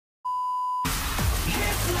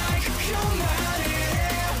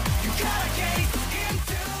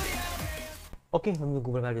Oke, menunggu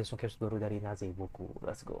berkali langsung caps baru dari Naze Boku.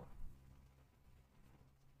 Let's go.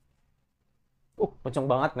 Kenceng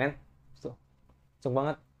banget, men. Tuh, kenceng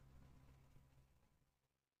banget.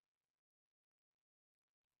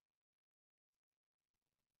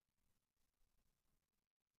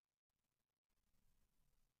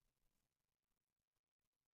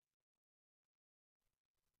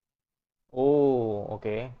 Oh,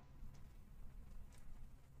 oke.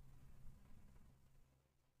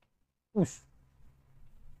 Ush.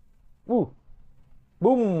 Uh,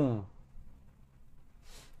 boom.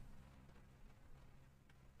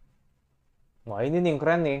 Wah, ini nih yang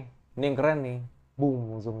keren nih. Ini yang keren nih. Boom,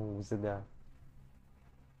 langsung sudah.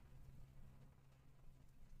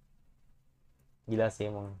 Gila sih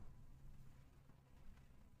emang.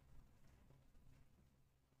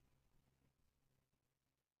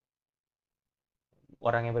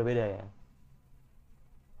 Orang yang berbeda ya.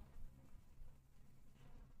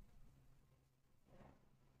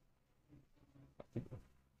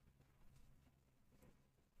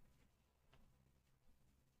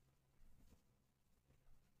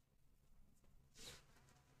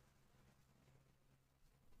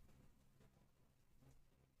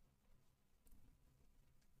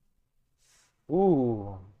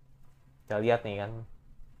 Uh, kita lihat nih kan.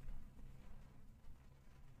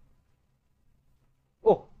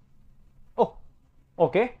 Oh, oh,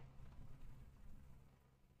 oke.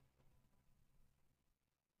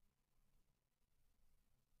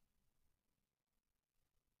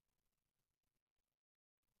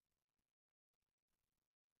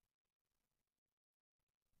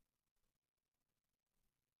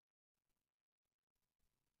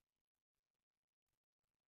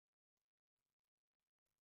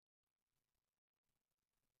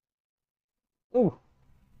 Uh,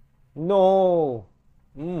 no.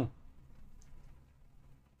 Hmm.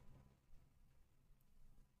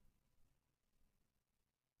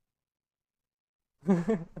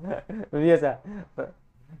 Biasa.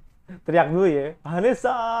 Teriak dulu ya.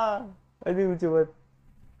 Vanessa. Aduh, lucu banget.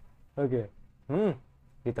 Oke. Hmm.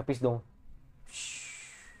 Ditepis dong.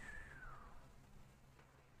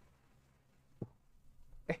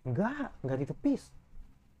 Enggak ditepis.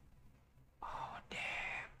 Oh,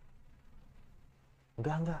 damn.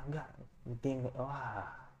 Enggak. Dia enggak. Wah.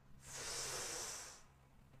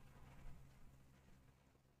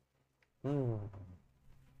 Hmm.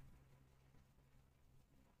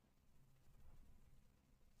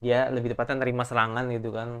 Dia lebih tepatnya nerima serangan gitu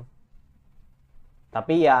kan.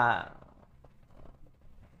 Tapi ya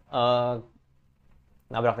eh,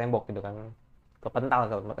 nabrak tembok gitu kan. Kepental,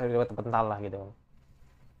 kepental lah gitu.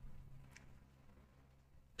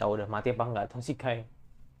 Tahu udah mati apa enggak tahu sih Kai.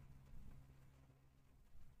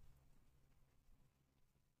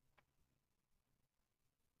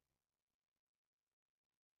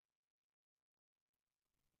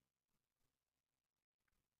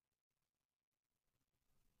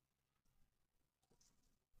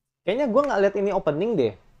 Kayaknya gue nggak lihat ini opening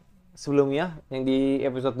deh sebelumnya yang di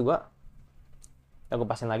episode 2. Ya gue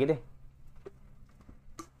pasin lagi deh.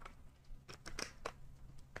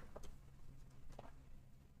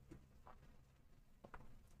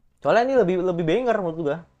 Soalnya ini lebih lebih banger menurut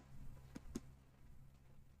gue.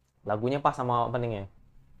 Lagunya pas sama openingnya.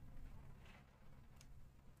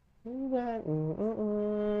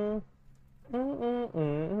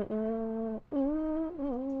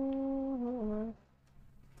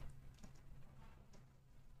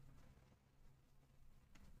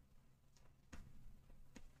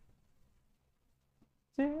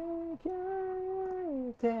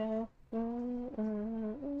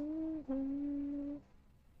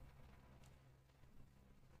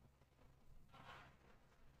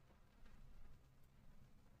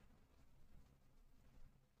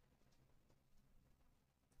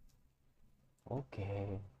 Oke,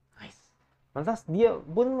 nice. Lantas dia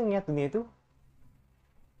pun mengingat dunia itu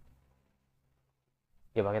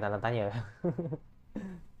ya pakai tanda tanya ya.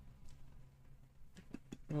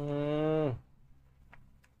 Hmm.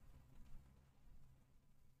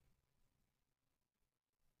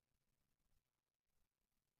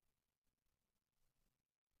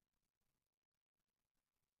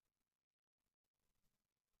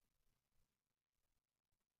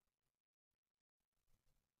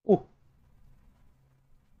 Uh.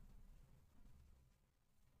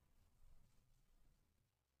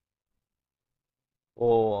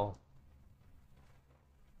 Oh.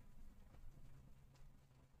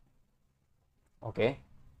 Oke.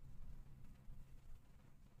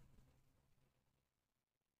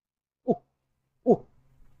 Uh. Uh.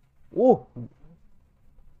 Uh.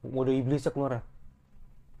 Mode iblisnya keluar.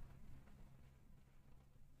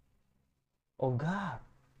 Oh enggak.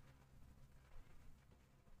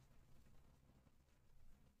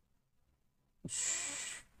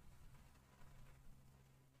 Shh.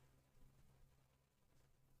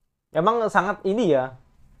 Emang sangat ini ya,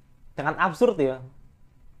 sangat absurd ya.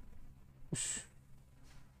 Shh.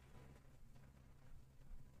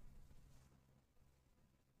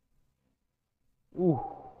 Uh,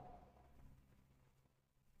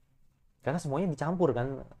 karena semuanya dicampur kan,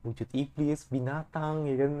 wujud iblis, binatang,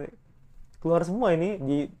 ya kan, keluar semua ini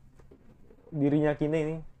di dirinya Kine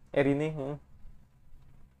ini, Erinnya.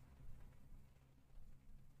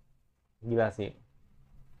 Gila sih,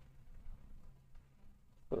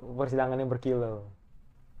 persidangan yang berkilau.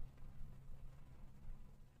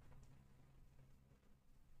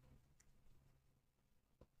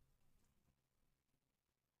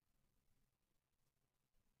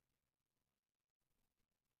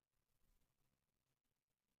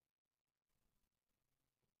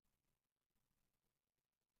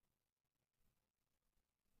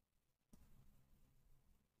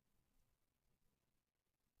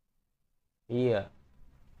 Iya,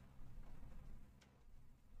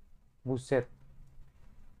 buset,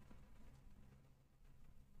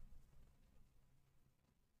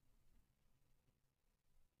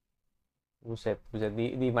 buset, buset,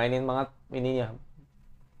 dimainin banget ininya,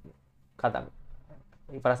 kata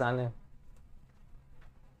perasaannya.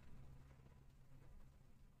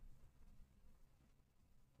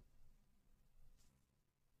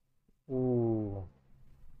 uh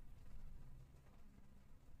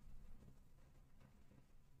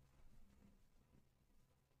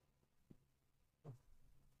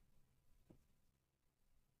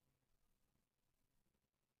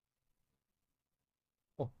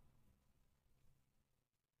oh,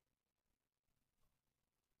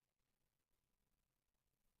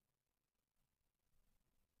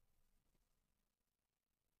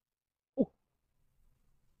 uh,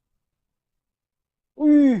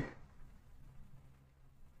 wih,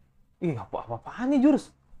 ih, apa-apaan nih jurus.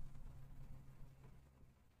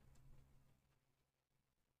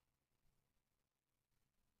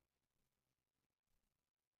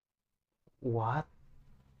 What?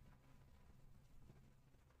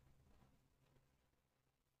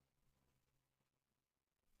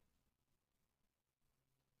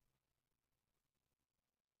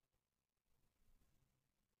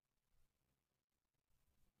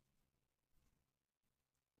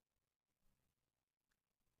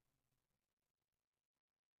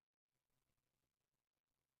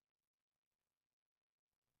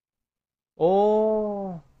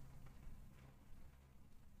 Oh,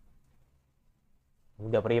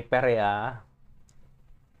 udah prepare ya.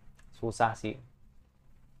 Susah sih.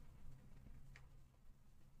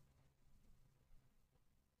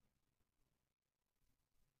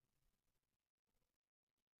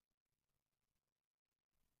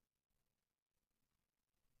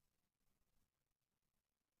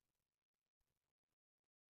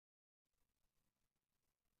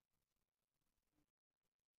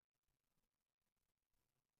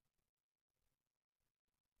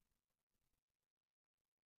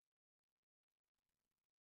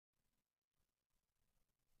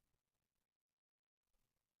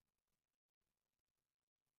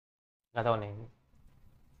 Nggak tahu nih,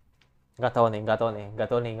 nggak tahu nih, nggak tahu nih, nggak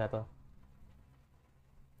tahu nih, nggak tahu.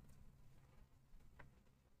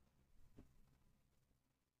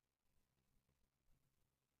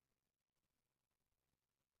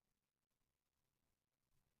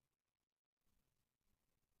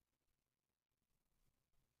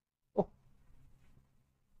 Oh,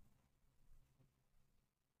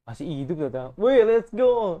 masih hidup ternyata. Wih, let's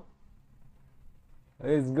go.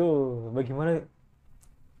 Let's go. Bagaimana?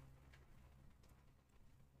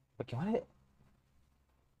 Bagaimana?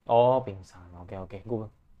 Oh, pingsan. Oke, oke. Gue.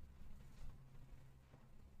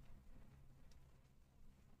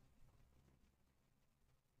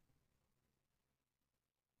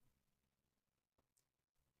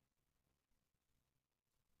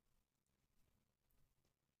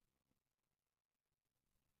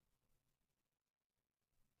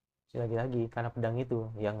 Lagi-lagi karena pedang itu,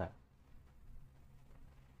 ya nggak?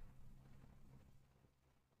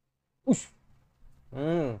 Ush.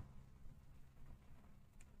 Hmm.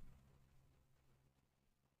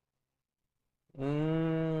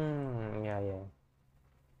 Ya, ya.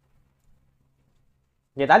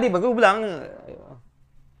 Ya tadi baru bilang,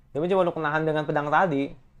 dia coba untuk menahan dengan pedang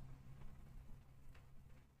tadi.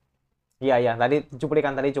 Iya, iya. Tadi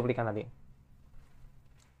cuplikan tadi.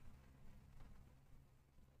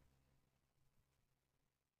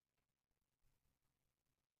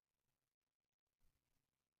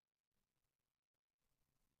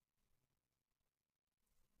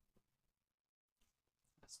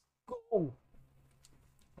 Go.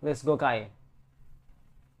 Let's go, Kai.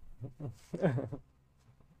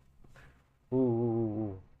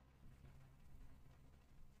 Uh.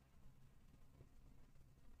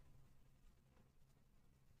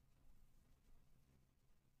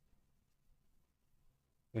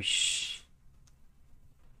 Wish.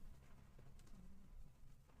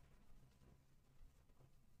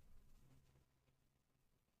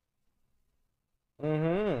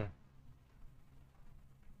 Mhm.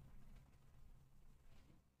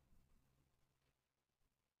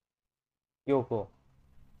 Yoko.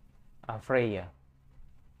 Afreya.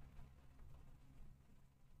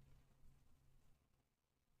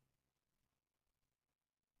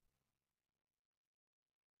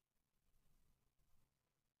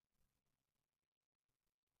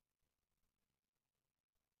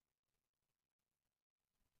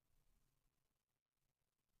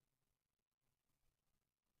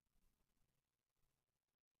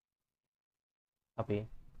 Tapi.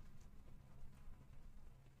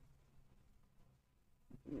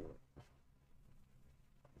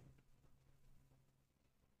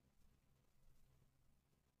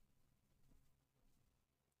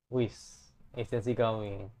 Wis. Ekstensi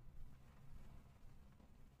kami.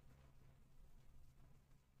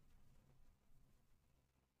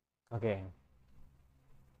 Oke.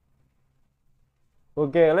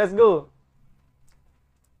 Oke, let's go.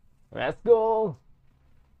 Let's go.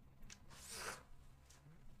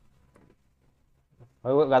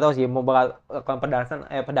 Gue gak tahu sih mau bakal pedasan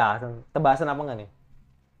pedasan tebasan apa enggak nih?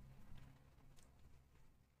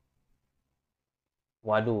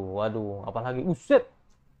 Waduh, waduh, apalagi buset.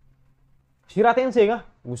 Shiratense kah?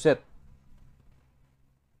 Buset.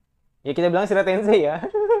 Ya kita bilang Shiratense ya.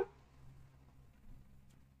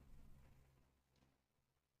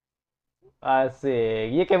 Asik.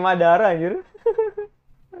 Iya kayak Madara anjir.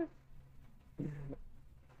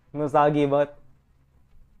 Nostalgia banget.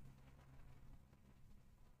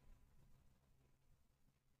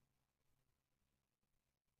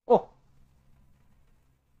 Oh,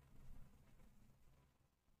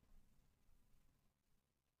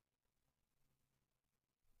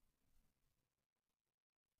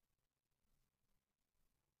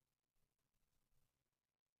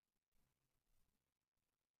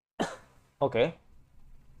 oke.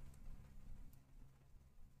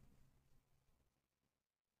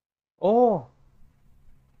 Oh,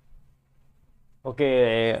 oke.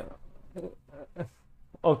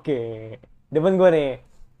 Oke. Demen gue nih.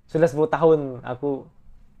 Sudah 10 tahun aku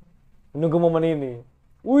menunggu momen ini.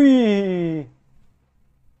 Wih.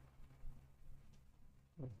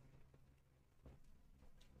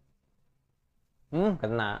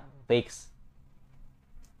 Kena. Fix.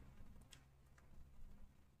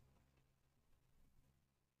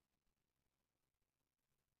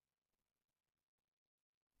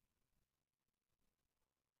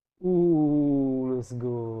 Let's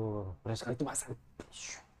go. Beres sekali itu masa.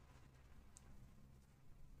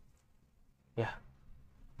 Ya,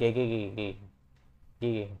 GG, GG,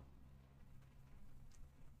 GG.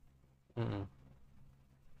 Mm-mm.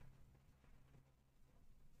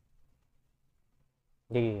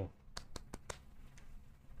 GG.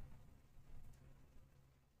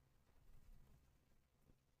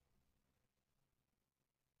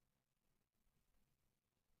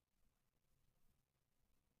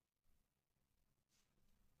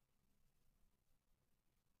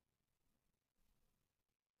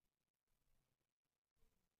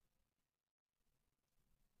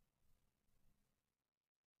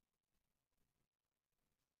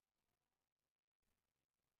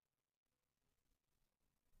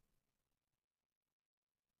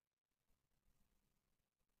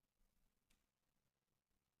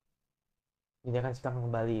 Ini akan sekarang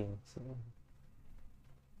kembali.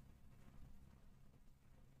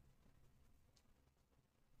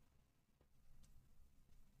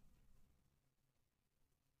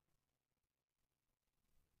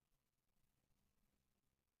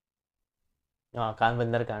 Oh, kan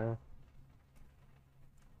bener kan?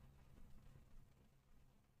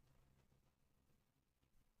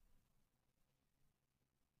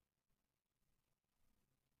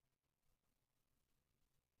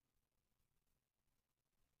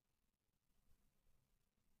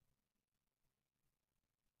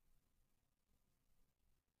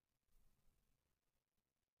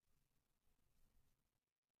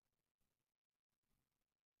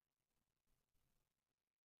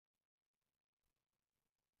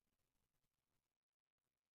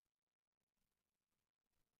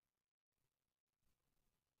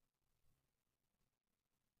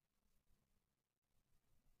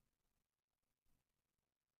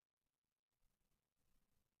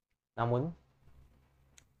 Namun,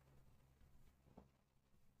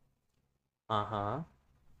 Aha.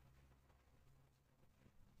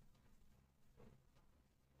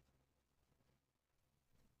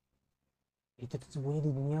 Itu tuh semuanya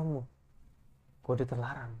di duniamu. Kode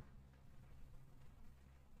terlarang.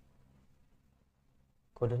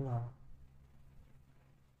 Kode nol.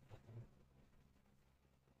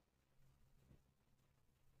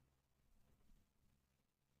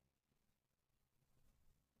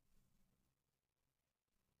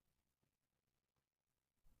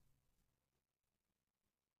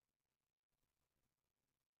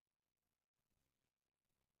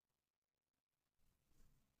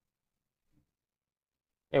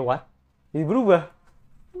 What? Jadi berubah.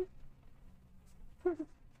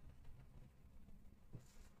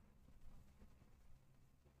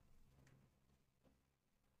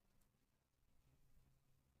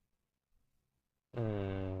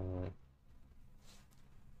 Hmm.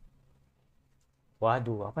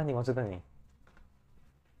 Waduh, apa nih maksudnya nih?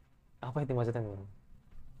 Apa itu maksudnya nih?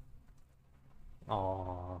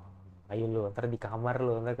 Oh, ayo lu, ntar di kamar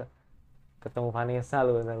lu, ntar ketemu Vanessa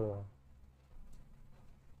lu, ntar lu.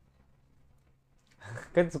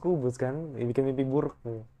 Kan Sukubus kan, bikin mimpi buruk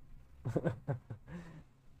tuh.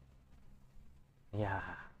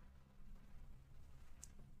 Ya,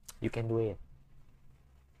 you can do it.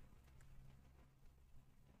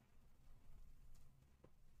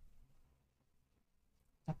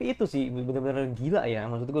 Tapi itu sih bener-bener gila ya,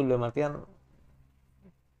 maksud gue dalam artian,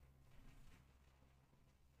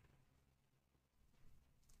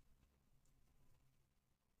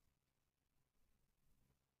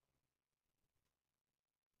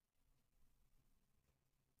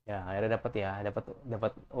 ya akhirnya dapat ya, dapat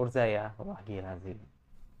dapat Urza ya. Wah gila sih.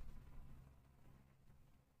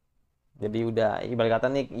 Jadi udah ibarat kata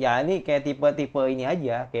nih, ya ini kayak tipe-tipe ini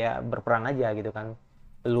aja, kayak berperang aja gitu kan.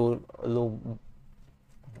 Lu lu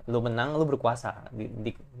lu menang, lu berkuasa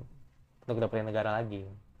untuk dapetin negara lagi.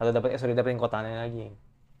 Atau dapat sorry dapetin kotanya lagi.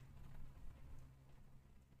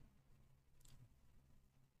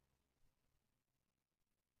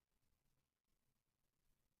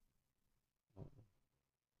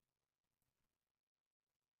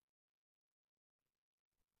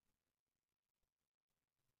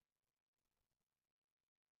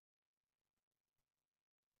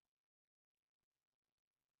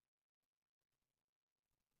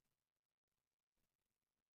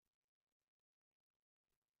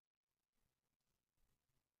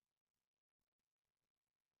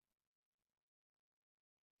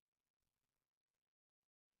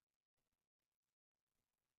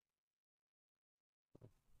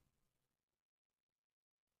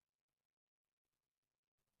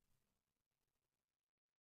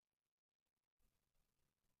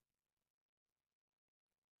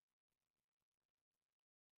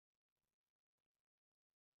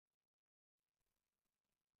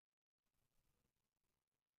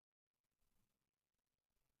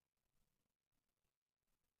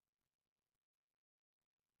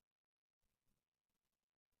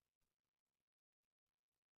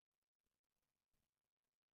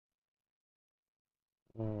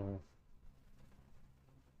 Hmm,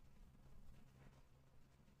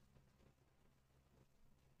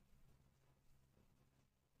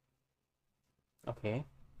 oke.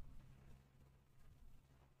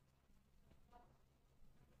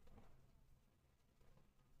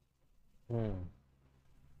 Hmm.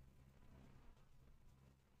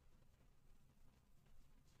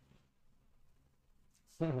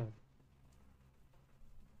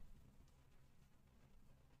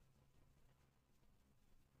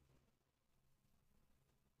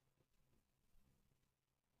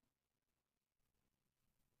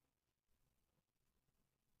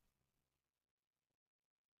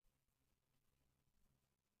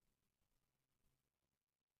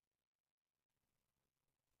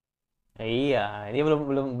 Iya, ini belum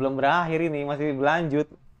belum belum berakhir ini, masih berlanjut.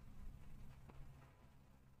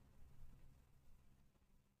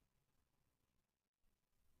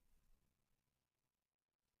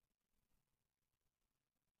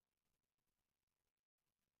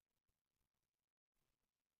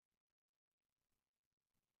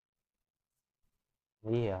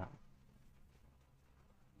 Iya,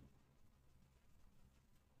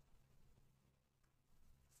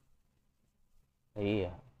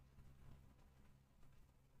 iya.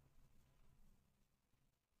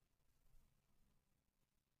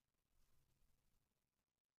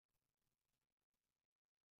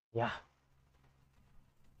 Ya,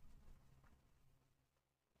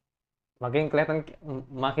 makin kelihatan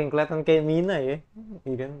makin kelihatan kayak Mina ya.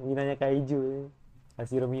 Iya kan? Minanya Kaiju.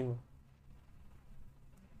 Hashiro Mina.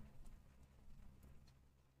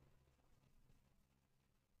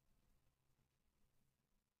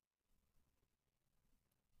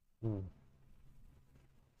 Hmm.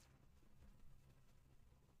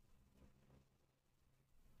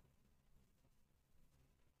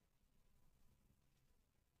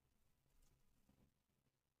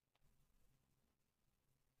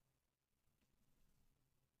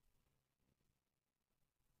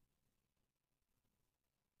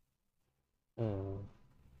 Hmm.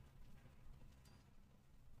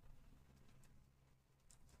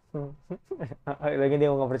 Hmm. Lagi dia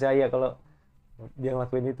nggak percaya kalau dia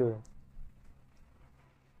ngelakuin itu.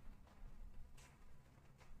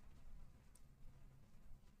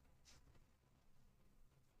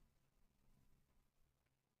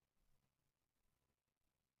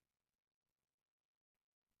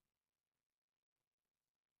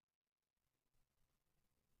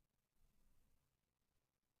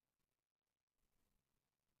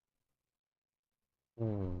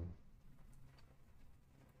 Hmm.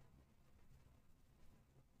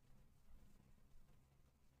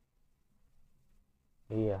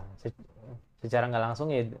 Iya, secara nggak langsung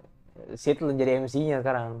ya Sid jadi MC-nya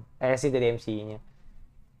sekarang. Sid jadi MC-nya.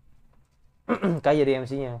 Kai jadi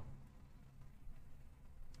MC-nya.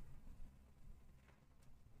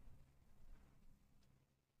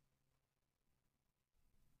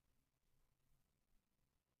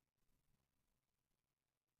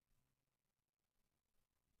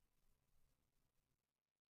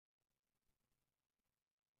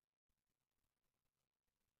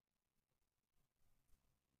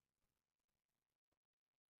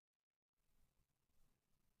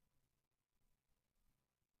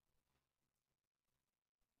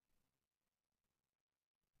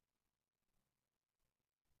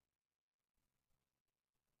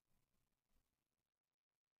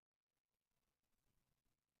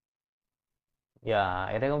 Ya,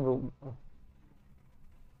 akhirnya kan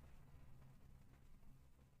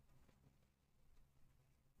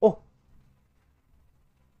oh,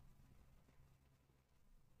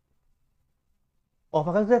 oh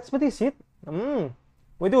apakah terlihat seperti Sid? Hmm.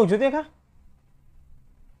 Oh, itu wujudnya kah?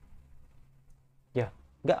 Ya,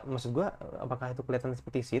 nggak, maksud gua apakah itu kelihatan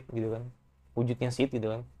seperti Sid gitu kan? Wujudnya Sid gitu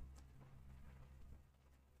kan?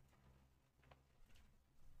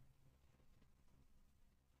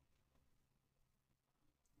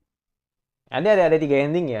 Ada tiga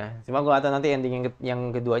ending ya. Cuma gua tahu nanti ending yang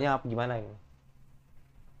keduanya apa gimana ya.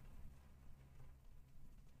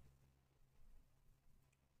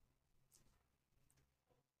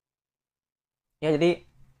 Ya jadi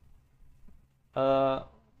eh,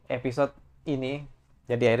 episode ini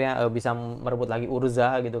jadi akhirnya bisa merebut lagi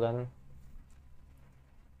Urza gitu kan,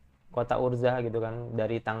 kota Urza gitu kan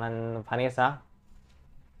dari tangan Vanessa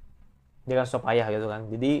dengan sosok ayah gitu kan.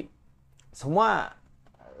 Jadi semua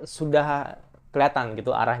sudah kelihatan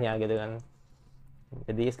gitu arahnya gitu kan.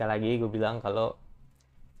 Jadi sekali lagi gue bilang kalau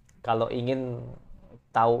kalau ingin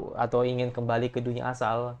tahu atau ingin kembali ke dunia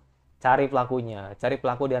asal, cari pelakunya, cari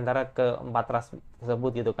pelaku di antara keempat ras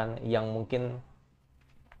tersebut gitu kan, yang mungkin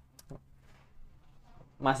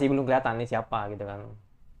masih belum kelihatan nih siapa gitu kan.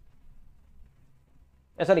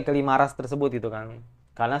 Sorry, kelima ras tersebut gitu kan,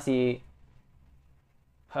 karena si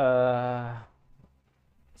eh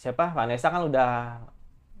siapa Vanessa kan udah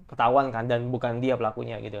ketahuan kan dan bukan dia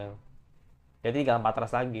pelakunya gitu kan, jadi tinggal empat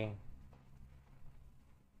ras lagi.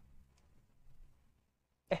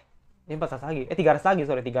 eh ini empat ras lagi, tiga ras lagi,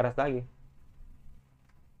 sorry, tiga ras lagi,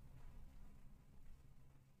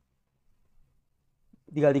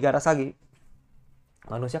 tinggal tiga ras lagi.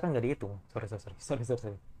 Manusia kan nggak dihitung, sorry,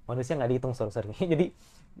 manusia nggak dihitung, sorry.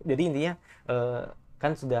 Jadi intinya eh,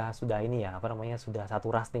 kan sudah ini ya apa namanya, sudah satu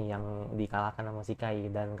ras nih yang dikalahkan sama Sekai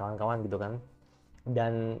dan kawan-kawan gitu kan,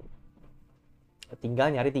 dan tinggal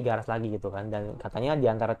nyari tiga ras lagi gitu kan, dan katanya di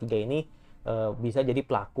antara tiga ini bisa jadi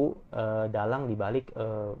pelaku dalang dibalik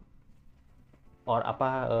or apa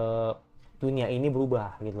dunia ini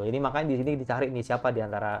berubah gitu. Jadi makanya di sini dicari nih siapa di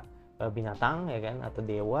antara binatang ya kan, atau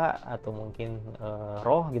dewa, atau mungkin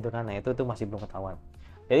roh gitu kan. Nah, itu tuh masih belum ketahuan.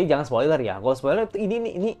 Jadi jangan spoiler ya. Kalau spoiler tuh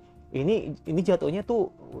ini jatuhnya tuh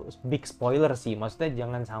big spoiler sih. Maksudnya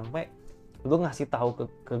jangan sampai lu ngasih tahu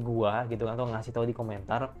ke gua gitu kan, atau ngasih tahu di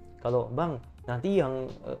komentar kalau bang nanti yang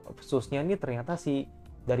susnya ini ternyata si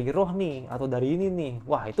dari roh nih atau dari ini nih.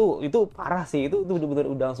 Wah, itu parah sih. Itu bener-bener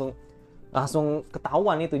udah langsung langsung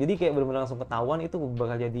ketahuan itu. Jadi kayak benar-benar langsung ketahuan itu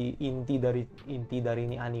bakal jadi inti dari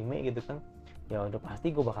ini anime gitu kan. Ya udah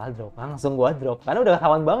pasti gue bakal drop, langsung gue drop karena udah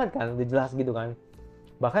ketahuan banget kan, udah jelas gitu kan.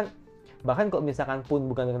 Bahkan bahkan kok misalkan pun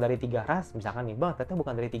bukan dari tiga ras, misalkan nih bang ternyata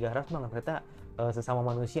bukan dari tiga ras bang, ternyata sesama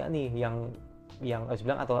manusia nih yang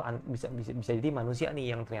bilang, atau bisa jadi manusia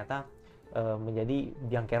nih yang ternyata menjadi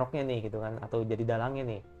biang keroknya nih gitu kan, atau jadi dalangnya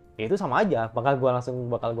nih, ya itu sama aja, bakal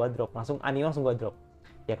gue drop langsung, anime langsung gue drop.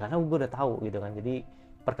 ya karena gue udah tahu gitu kan. Jadi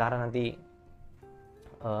perkara nanti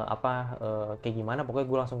kayak gimana pokoknya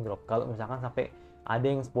gue langsung drop kalau misalkan sampai ada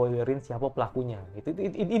yang spoilerin siapa pelakunya.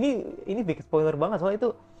 Ini big spoiler banget,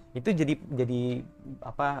 soalnya itu jadi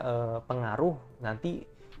pengaruh nanti,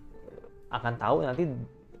 akan tahu nanti,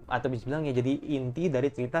 atau bisa bilang ya jadi inti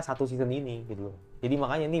dari cerita satu season ini gitu loh. Jadi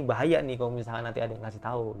makanya ini bahaya nih kalau misalkan nanti ada yang ngasih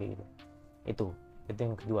tahu kayak gitu. Itu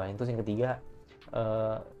yang kedua. Itu yang ketiga,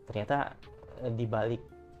 ternyata di balik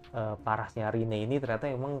parasnya Rinne ini ternyata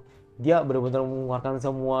emang dia benar-benar mengeluarkan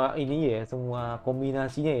semua ini ya, semua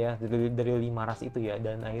kombinasinya ya dari 5 ras itu ya,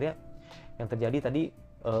 dan akhirnya yang terjadi tadi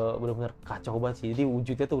benar-benar kacau banget sih. Jadi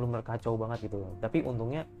wujudnya tuh benar-benar kacau banget gitu loh. Tapi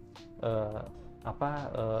untungnya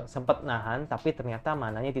sempat nahan, tapi ternyata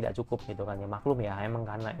mananya tidak cukup gitu kan ya. Maklum ya, emang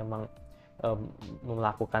karena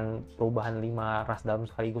melakukan perubahan 5 ras dalam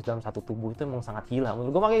sekaligus dalam satu tubuh itu emang sangat gila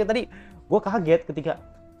menurut gue. Makanya tadi gue kaget ketika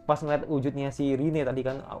pas ngeliat wujudnya si Rinne tadi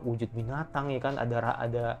kan, wujud binatang ya kan,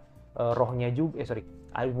 ada rohnya juga,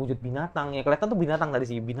 ada wujud binatang ya, kelihatan tuh binatang tadi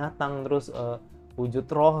sih, binatang, terus wujud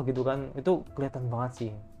roh gitu kan, itu kelihatan banget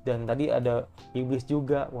sih. Dan tadi ada iblis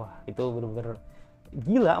juga, wah itu bener-bener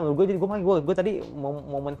gila menurut gue. Jadi gue tadi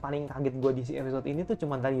momen paling kaget gue di episode ini tuh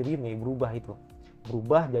cuman tadi Rinne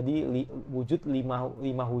berubah jadi wujud 5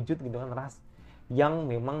 wujud gitu kan, ras yang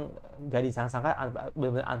memang gak disangka,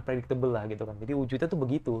 benar-benar unpredictable lah gitu kan. Jadi wujudnya tuh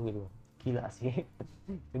begitu gitu, gila sih.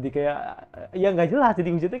 Jadi kayak ya nggak jelas, jadi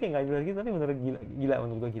wujudnya kayak nggak jelas gitu, tapi bener gila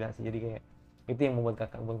menurut gue, gila sih. Jadi kayak itu yang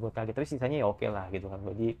membuat kaget, tapi sisanya ya oke lah gitu kan.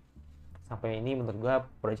 Jadi sampai ini menurut gue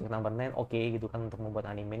project number 9 oke gitu kan untuk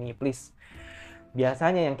membuat anime ini. Please,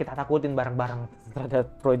 biasanya yang kita takutin bareng-bareng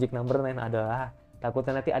terhadap project number 9 adalah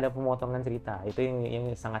takutnya nanti ada pemotongan cerita. Itu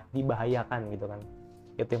yang sangat dibahayakan gitu kan.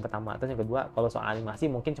 Itu yang pertama. Terus yang kedua, kalau soal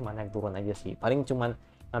animasi mungkin cuma naik turun aja sih, paling cuman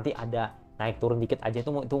nanti ada naik turun dikit aja,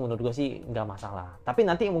 itu menurut gue sih nggak masalah. Tapi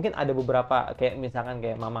nanti mungkin ada beberapa kayak misalkan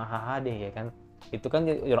kayak Mama Haha deh ya kan, itu kan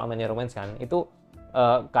Your Romance kan, itu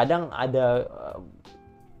kadang ada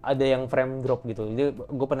yang frame drop gitu. Jadi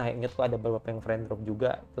gue pernah inget kok ada beberapa yang frame drop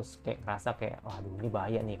juga, terus kayak ngerasa kayak waduh ini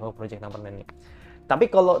bahaya nih kalau project number 9 nih. Tapi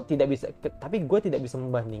gue tidak bisa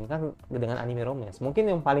membandingkan dengan anime romance. Mungkin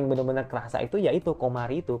yang paling benar-benar kerasa itu yaitu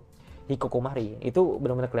Komari itu, Hikokomari itu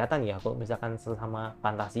benar-benar kelihatan ya kalau misalkan sesama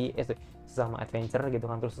fantasi, sesama adventure gitu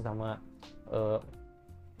kan, terus sesama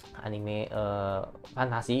anime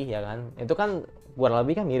fantasi ya kan, itu kan kurang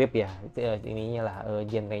lebih kan mirip ya ininya lah,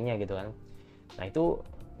 genrenya gitu kan. Nah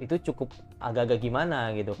itu cukup agak-agak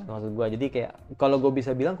gimana gitu kan maksud gue. Jadi kayak kalau gue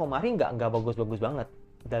bisa bilang Komari nggak bagus-bagus banget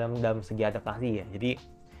dalam segi adaptasi ya, jadi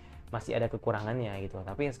masih ada kekurangannya gitu.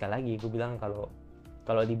 Tapi sekali lagi gue bilang kalau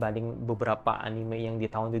dibanding beberapa anime yang di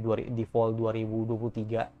di fall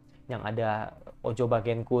 2023 yang ada Ojoba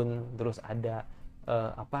Genkun, terus ada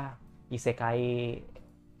Isekai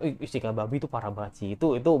babi, itu parah banget sih.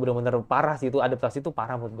 Itu benar-benar parah sih, itu adaptasi itu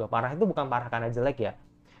parah menurut gue. Parah itu bukan parah karena jelek ya,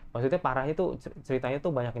 maksudnya parah itu ceritanya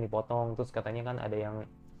tuh banyak yang dipotong, terus katanya kan ada yang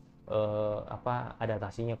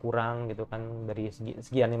adaptasinya kurang gitu kan, dari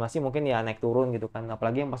segi animasi mungkin ya naik turun gitu kan.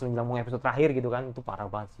 Apalagi yang pas menjelang mau episode terakhir gitu kan, itu parah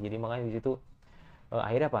banget sih. Jadi makanya di situ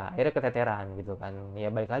akhirnya keteteran gitu kan. Ya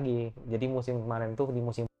balik lagi, jadi musim kemarin tuh di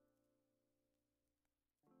musim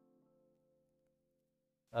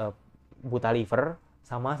Buta Liver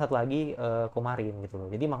sama satu lagi Komarin gitu loh.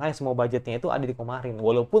 Jadi makanya semua budgetnya itu ada di Komarin,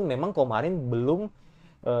 walaupun memang Komarin belum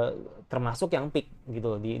termasuk yang peak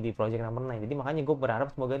gitu loh di project number 9. Jadi makanya gue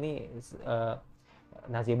berharap semoga nih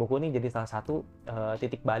Naze Boku ini jadi salah satu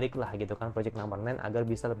titik balik lah gitu kan project number 9 agar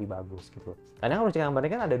bisa lebih bagus gitu. Karena project number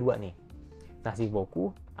 9 kan ada 2 nih, Naze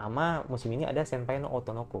Boku sama musim ini ada Senpai no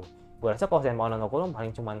Otonoko. Gue rasa kalau Senpai no Otonoko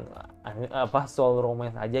paling cuman soul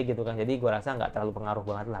romance aja gitu kan. Jadi gue rasa nggak terlalu pengaruh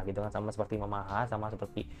banget lah gitu kan, sama seperti Mamaha, sama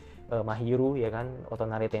seperti Mahiru ya kan,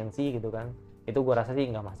 Otonare Tensi gitu kan. Itu gue rasa sih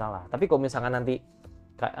nggak masalah. Tapi kalau misalkan nanti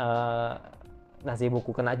Naze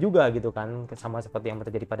Boku kena juga gitu kan, sama seperti yang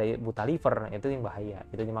terjadi pada Buta Liver, itu yang bahaya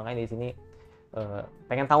gitu. Makanya di sini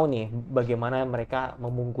pengen tahu nih bagaimana mereka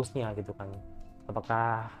membungkusnya gitu kan.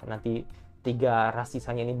 Apakah nanti 3 ras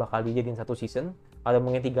sisanya ini bakal dijadiin satu season, atau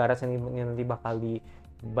mungkin 3 ras ini nanti bakal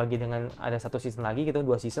dibagi dengan ada satu season lagi gitu,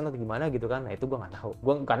 2 season atau gimana gitu kan. Nah itu gue nggak tahu,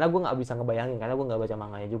 karena gue nggak bisa ngebayangin, karena gue nggak baca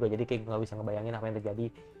manganya juga. Jadi kayak gue nggak bisa ngebayangin apa yang terjadi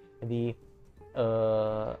di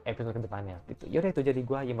episode kedepannya gitu. Yaudah itu jadi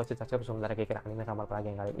gue yang pasti subscribe sementara kira anime sama apa lagi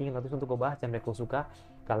yang kalian ingin nanti untuk gue bahas, dan mereka suka.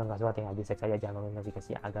 Kalau nggak suka tinggal di like saja, jangan lupa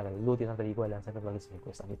notifikasi agar lu tidak terjadi gue dan sampai lagi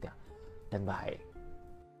video selanjutnya, dan bye.